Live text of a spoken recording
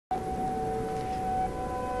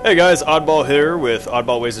Hey guys, Oddball here with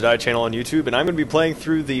Oddball Ways to Die channel on YouTube, and I'm going to be playing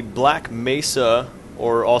through the Black Mesa,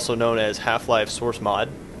 or also known as Half-Life Source mod.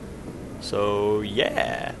 So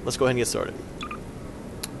yeah, let's go ahead and get started.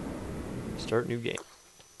 Start new game.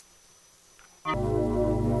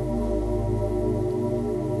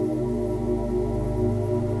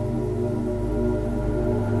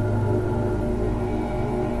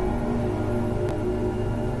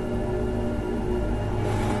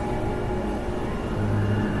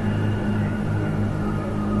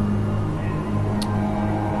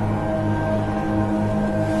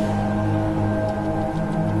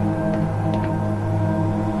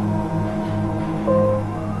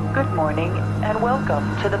 Good morning and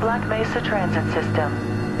welcome to the Black Mesa Transit System.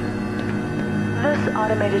 This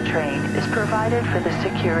automated train is provided for the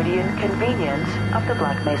security and convenience of the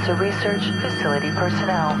Black Mesa Research Facility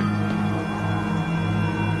personnel.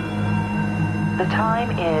 The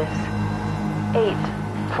time is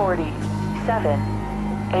 8:47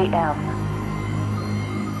 a.m.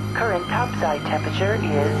 Current topside temperature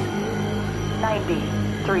is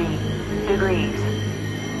 93 degrees.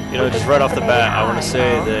 You know, just right off the bat, I want to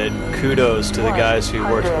say that kudos to the guys who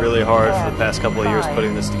worked really hard for the past couple of years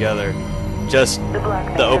putting this together. Just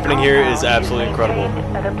the opening here is absolutely incredible.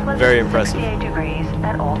 Very impressive. 68 degrees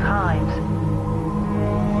at all times.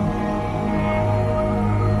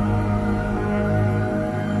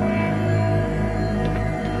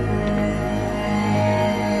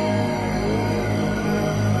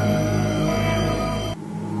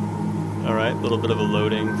 Alright, a little bit of a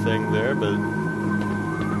loading thing there, but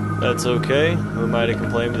that's okay. Who am I to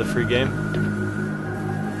complain with a free game?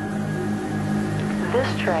 This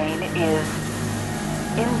train is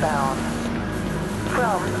inbound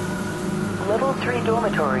from Level 3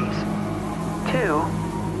 dormitories to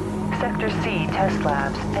Sector C test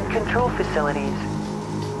labs and control facilities.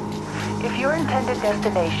 If your intended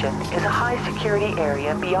destination is a high security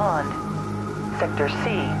area beyond Sector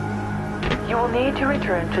C, you will need to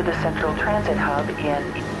return to the Central Transit Hub in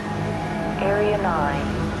Area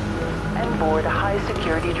 9 and board a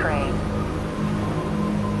high-security train.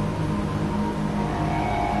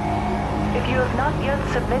 If you have not yet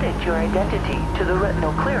submitted your identity to the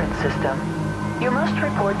retinal clearance system, you must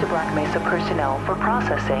report to Black Mesa personnel for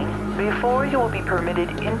processing before you will be permitted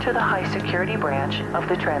into the high-security branch of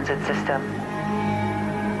the transit system.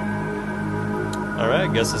 Alright,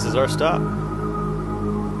 I guess this is our stop.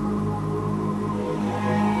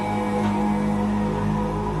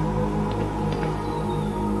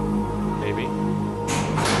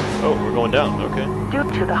 Oh, we're going down, okay. Due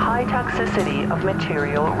to the high toxicity of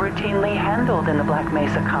material routinely handled in the Black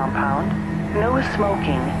Mesa compound, no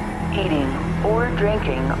smoking, eating, or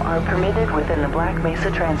drinking are permitted within the Black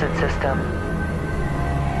Mesa transit system.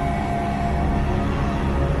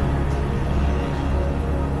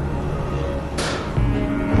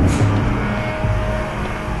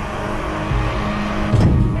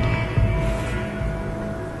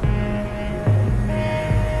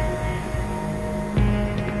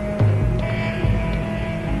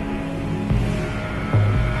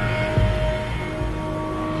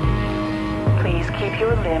 Keep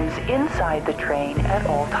your limbs inside the train at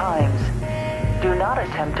all times. Do not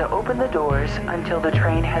attempt to open the doors until the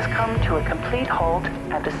train has come to a complete halt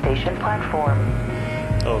at the station platform.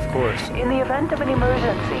 Oh, of course. In the event of an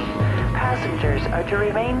emergency, passengers are to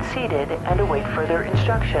remain seated and await further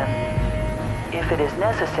instruction. If it is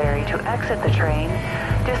necessary to exit the train,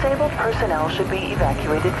 disabled personnel should be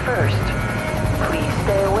evacuated first. Please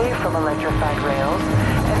stay away from electrified rails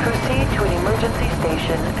and proceed to an emergency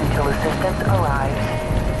station until assistance arrives.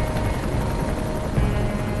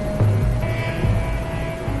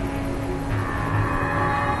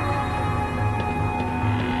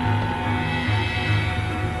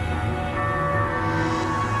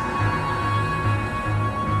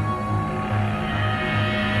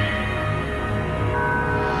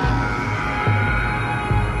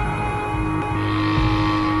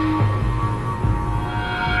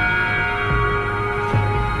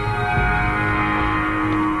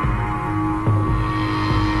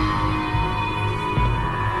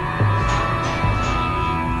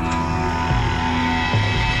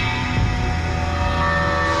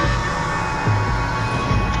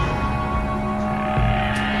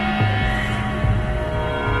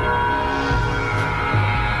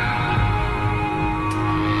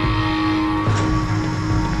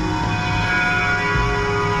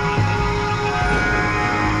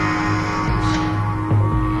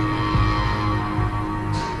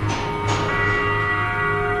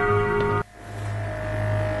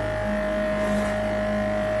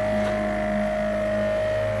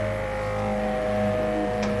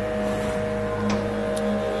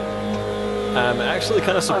 I'm actually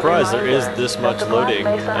kind of surprised there is this much loading.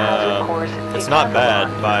 It's not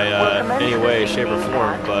bad by any way, shape, or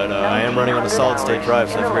form, but I am running on a solid-state drive,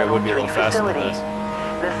 so I figured I would be a little faster than this.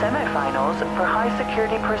 The semifinals for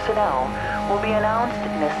high-security personnel will be announced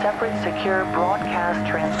in a separate secure broadcast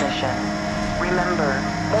transmission. Remember,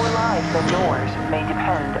 more lives than yours may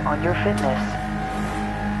depend on your fitness.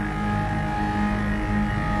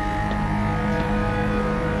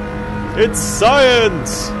 It's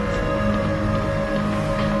science!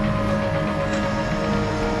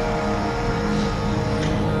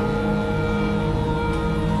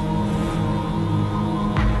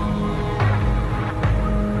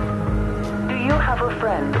 Do you have a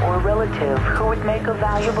friend or relative who would make a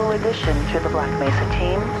valuable addition to the Black Mesa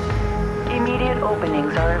team? Immediate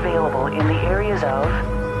openings are available in the areas of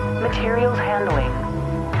materials handling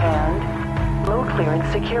and low clearance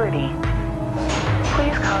security.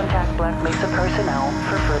 Please contact Black Mesa personnel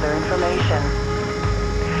for further information.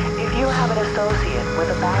 If you have an associate with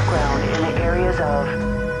a background in the areas of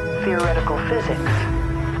theoretical physics,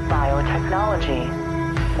 biotechnology,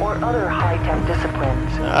 or other high-tech disciplines,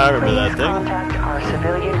 please contact our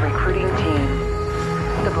civilian recruiting team.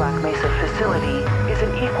 The Black Mesa facility is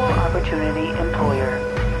an equal opportunity employer.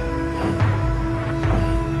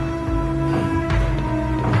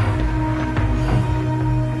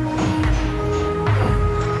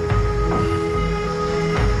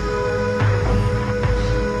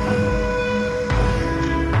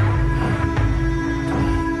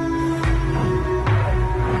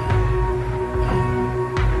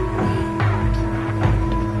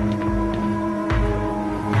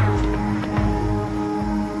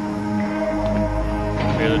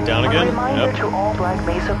 Down again? A reminder Yep. to all Black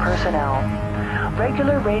Mesa personnel.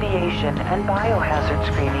 Regular radiation and biohazard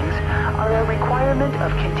screenings are a requirement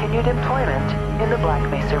of continued employment in the Black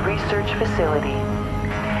Mesa Research Facility.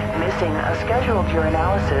 Missing a scheduled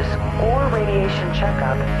urinalysis or radiation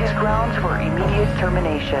checkup is grounds for immediate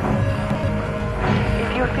termination. If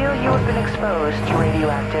you feel you have been exposed to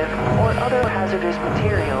radioactive or other hazardous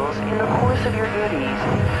materials in the course of your duties,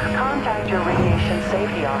 contact your radiation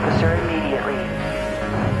safety officer immediately.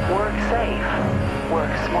 Work safe.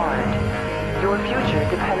 Work smart. Your future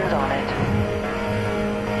depends on it.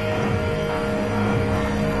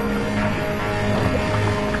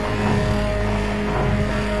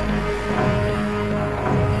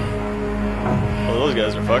 Well, those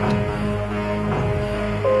guys are fucked.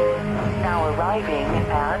 Now arriving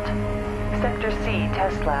at Sector C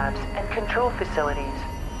test labs and control facilities.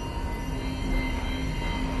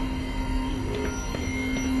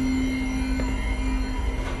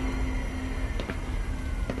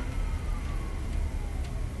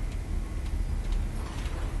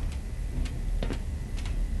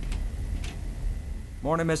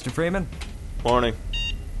 Morning, Mr. Freeman. Morning.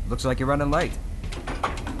 Looks like you're running late.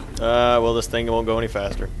 Well, this thing won't go any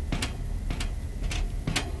faster.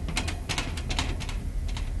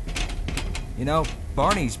 You know,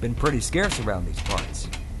 Barney's been pretty scarce around these parts.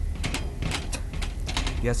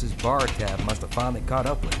 Guess his bar tab must have finally caught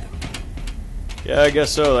up with him. Yeah, I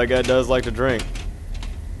guess so. That guy does like to drink.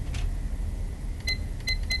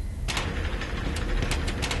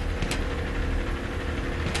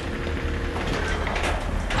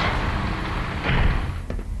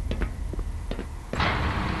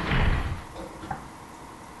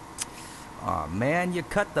 Aw, man, you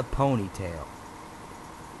cut the ponytail.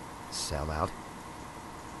 Sellout.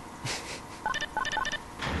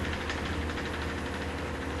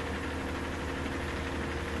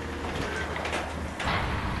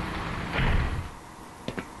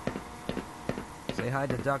 Say hi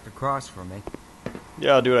to Dr. Cross for me.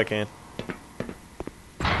 Yeah, I'll do what I can.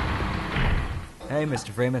 Hey, Mr.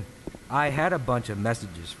 Freeman. I had a bunch of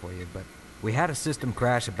messages for you, but we had a system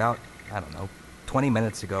crash about, I don't know, 20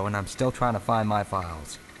 minutes ago, and I'm still trying to find my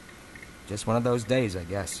files. Just one of those days, I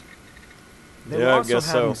guess. They were Yeah, I also guess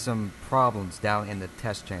having so. some problems down in the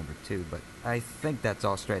test chamber, too, but I think that's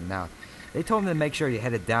all straightened out. They told me to make sure you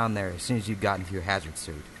headed down there as soon as you got into your hazard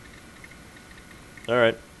suit.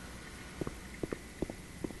 Alright.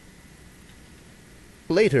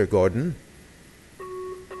 Later, Gordon.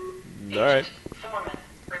 Alright. Foreman,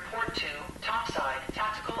 report to Topside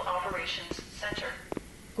Tactical Operations Center.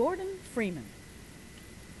 Gordon Freeman.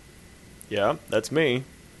 Yeah, that's me.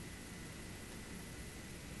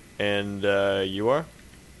 And, you are?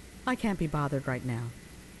 I can't be bothered right now.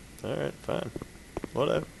 Alright, fine.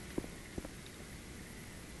 Whatever.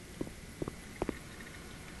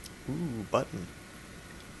 Ooh, button.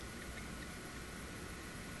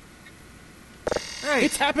 Hey,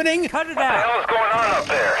 It's happening! cut it What the out! hell is going on up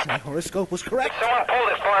there? My horoscope was correct. Someone pulled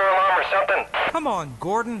his fire alarm or something? Come on,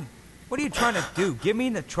 Gordon. What are you trying to do? Get me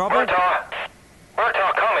into trouble? Murtaugh,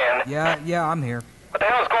 come in. Yeah, I'm here. What the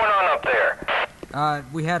hell's going on up there?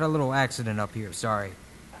 We had a little accident up here, sorry.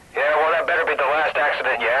 Yeah, well, that better be the last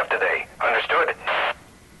accident you have today. Understood?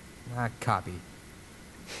 Copy.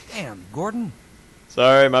 Damn, Gordon.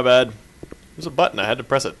 Sorry, my bad. There's a button. I had to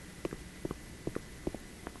press it.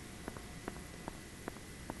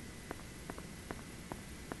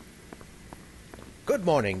 Good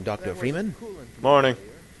morning, Dr. Freeman. Morning.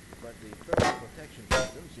 But the thermal protection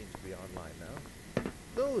system seems to be online now.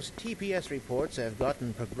 Those TPS reports have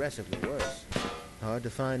gotten progressively worse. Hard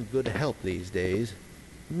to find good help these days.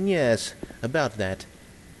 Yes, about that.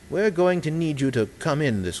 We're going to need you to come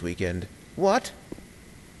in this weekend. What?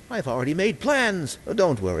 I've already made plans. Oh,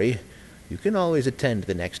 don't worry. You can always attend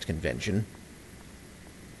the next convention.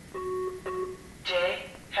 J.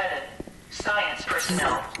 Headed. Science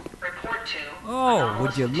personnel. Report to... Oh,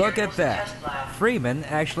 would you look at Materials that? Test Lab. Freeman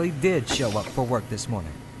actually did show up for work this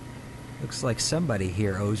morning. Looks like somebody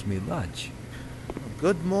here owes me lunch.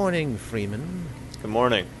 Good morning, Freeman. Good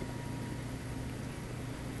morning.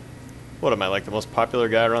 What, am I like the most popular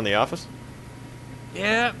guy around the office?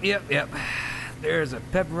 Yep. There's a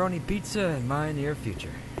pepperoni pizza in my near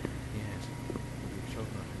future. Yes.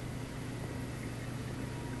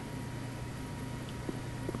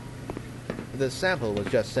 The sample was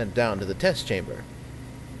just sent down to the test chamber.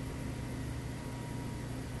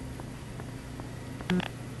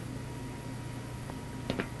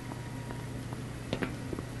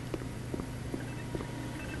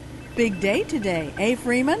 Big day today, eh,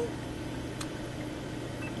 Freeman?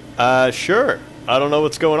 Sure. I don't know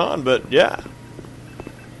what's going on, but yeah.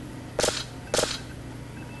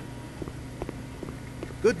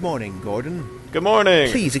 Good morning, Gordon. Good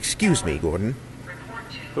morning. Please excuse me, Gordon.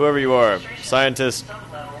 Report to... Whoever you are. Administration Scientist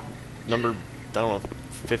Sublevel. number, I don't know,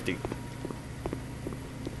 50.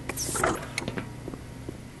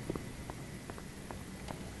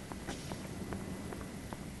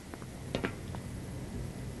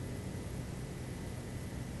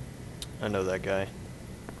 I know that guy.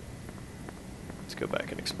 Let's go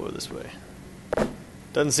back and explore this way.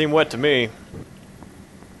 Doesn't seem wet to me.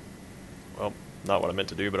 Well, not what I meant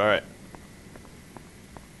to do, but alright.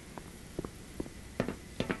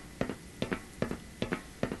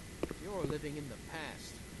 You're living in the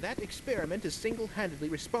past. That experiment is single-handedly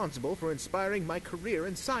responsible for inspiring my career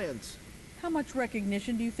in science. How much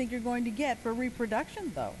recognition do you think you're going to get for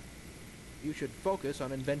reproduction, though? You should focus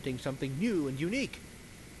on inventing something new and unique.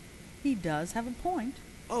 He does have a point.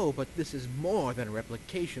 Oh, but this is more than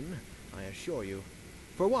replication, I assure you.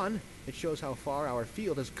 For one, it shows how far our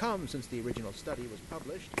field has come since the original study was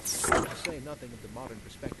published, to say nothing of the modern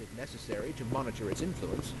perspective necessary to monitor its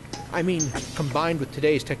influence. I mean, combined with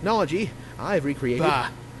today's technology, I've recreated... Bah!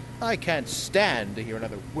 I can't stand to hear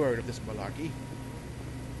another word of this malarkey.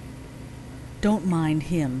 Don't mind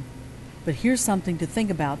him. But here's something to think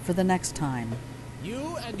about for the next time.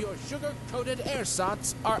 You and your sugar-coated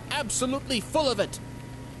ersatz are absolutely full of it.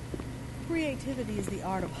 Creativity is the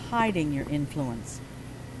art of hiding your influence.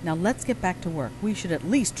 Now let's get back to work. We should at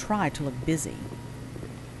least try to look busy.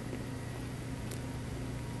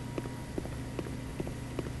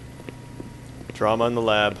 Drama in the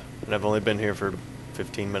lab, and I've only been here for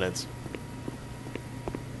 15 minutes.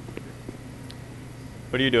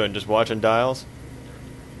 What are you doing, just watching dials?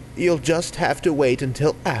 You'll just have to wait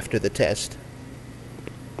until after the test.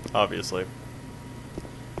 Obviously.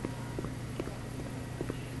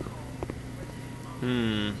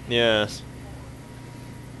 Yes.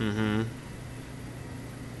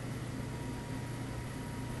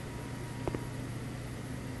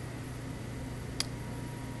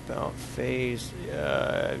 About phase,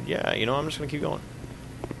 yeah, you know, I'm just gonna keep going.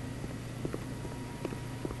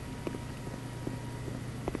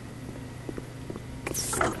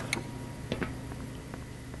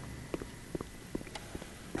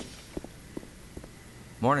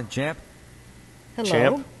 Morning, champ. Hello?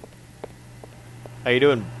 Champ? How you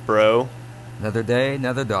doing, bro? Another day,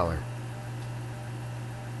 another dollar.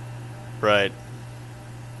 Right.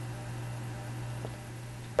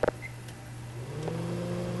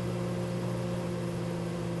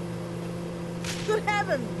 Good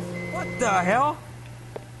heavens! What the hell?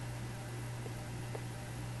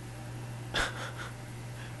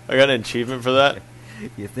 I got an achievement for that.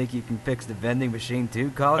 You think you can fix the vending machine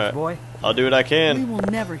too, college boy? I'll do what I We can. will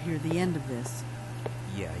never hear the end of this.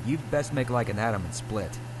 Yeah, you'd best make like an atom and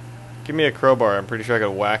split. Give me a crowbar. I'm pretty sure I could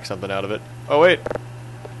whack something out of it. Oh, wait.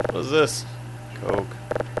 What is this? Coke.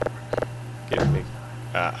 Give me.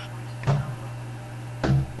 Ah.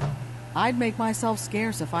 I'd make myself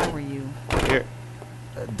scarce if I were you. Here.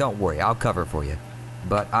 Don't worry, I'll cover for you.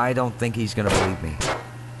 but I don't think he's gonna believe me.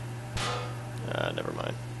 Never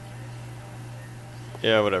mind.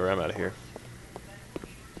 Yeah, whatever, I'm out of here.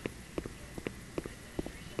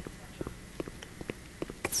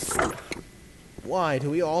 Why do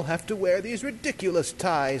we all have to wear these ridiculous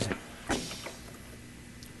ties?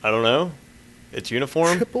 I don't know. It's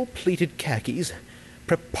uniform? Triple pleated khakis.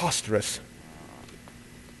 Preposterous.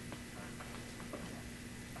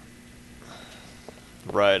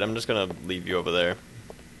 Right, I'm just gonna leave you over there.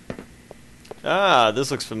 Ah,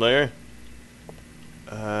 this looks familiar.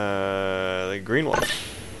 The green one.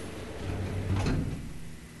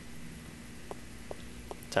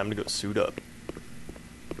 Time to go suit up.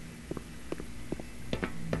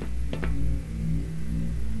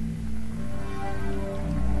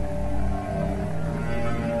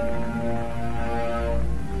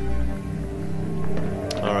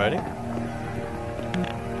 Alrighty.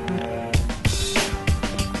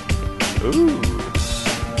 Ooh,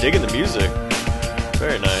 digging the music.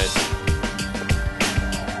 Very nice.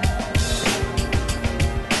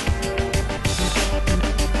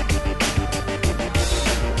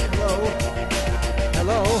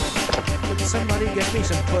 Hello? Could somebody get me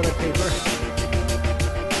some toilet paper?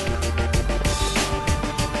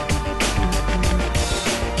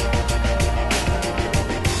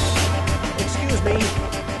 Excuse me.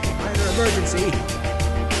 Minor emergency.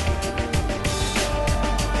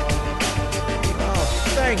 Oh,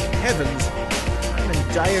 thank heavens. I'm in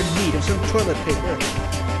dire need of some toilet paper.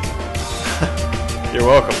 You're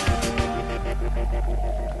welcome.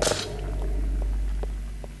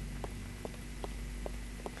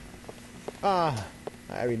 Ah,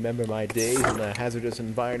 I remember my days in the hazardous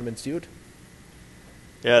environment suit.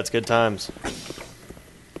 Yeah, it's good times.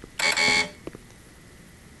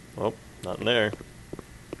 Oh, not in there.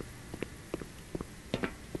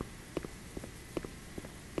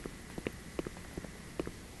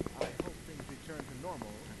 I hope things return to normal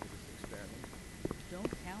after this experiment.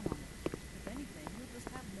 Don't count on it. If anything, you'll just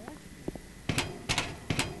have more to do.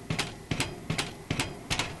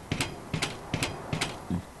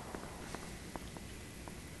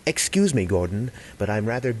 Excuse me, Gordon, but I'm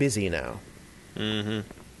rather busy now. Mm-hmm.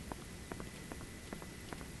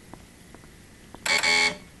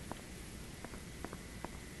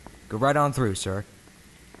 Go right on through, sir.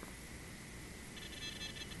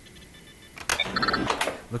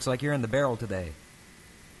 Looks like you're in the barrel today.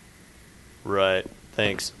 Right.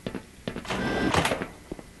 Thanks.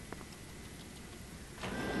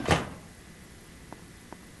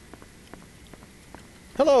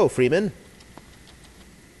 Hello, Freeman.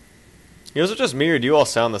 You guys are just me, or do you all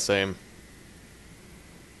sound the same?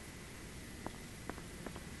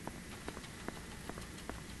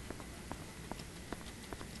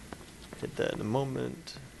 Hit that in a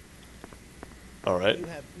moment. Alright. You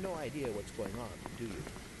have no idea what's going on, do you?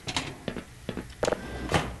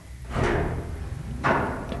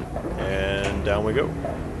 And down we go.